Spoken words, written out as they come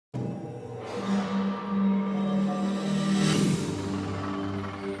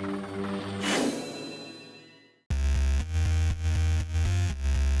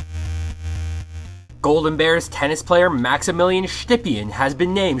Golden Bears tennis player Maximilian Szczypien has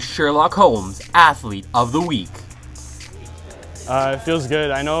been named Sherlock Holmes Athlete of the Week. It feels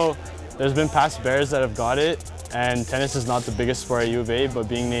good. I know there's been past Bears that have got it, and tennis is not the biggest sport at U of A, but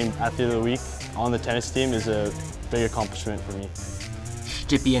being named Athlete of the Week on the tennis team is a big accomplishment for me.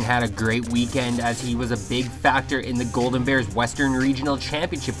 Szczypien had a great weekend as he was a big factor in the Golden Bears Western Regional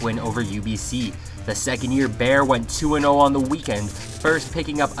Championship win over UBC. The second-year Bear went 2-0 on the weekend, first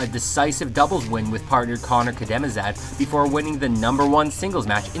picking up a decisive doubles win with partner Connor Kademazad before winning the #1 singles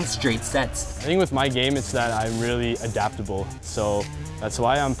match in straight sets. I think with my game, it's that I'm really adaptable. So that's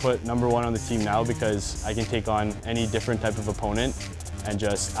why I'm put #1 on the team now, because I can take on any different type of opponent and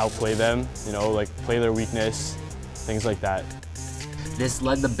just outplay them, you know, like play their weakness, things like that. This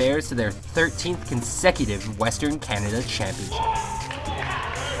led the Bears to their 13th consecutive Western Canada Championship.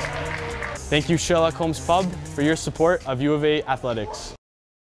 Thank you, Sherlock Holmes Pub, for your support of U of A athletics.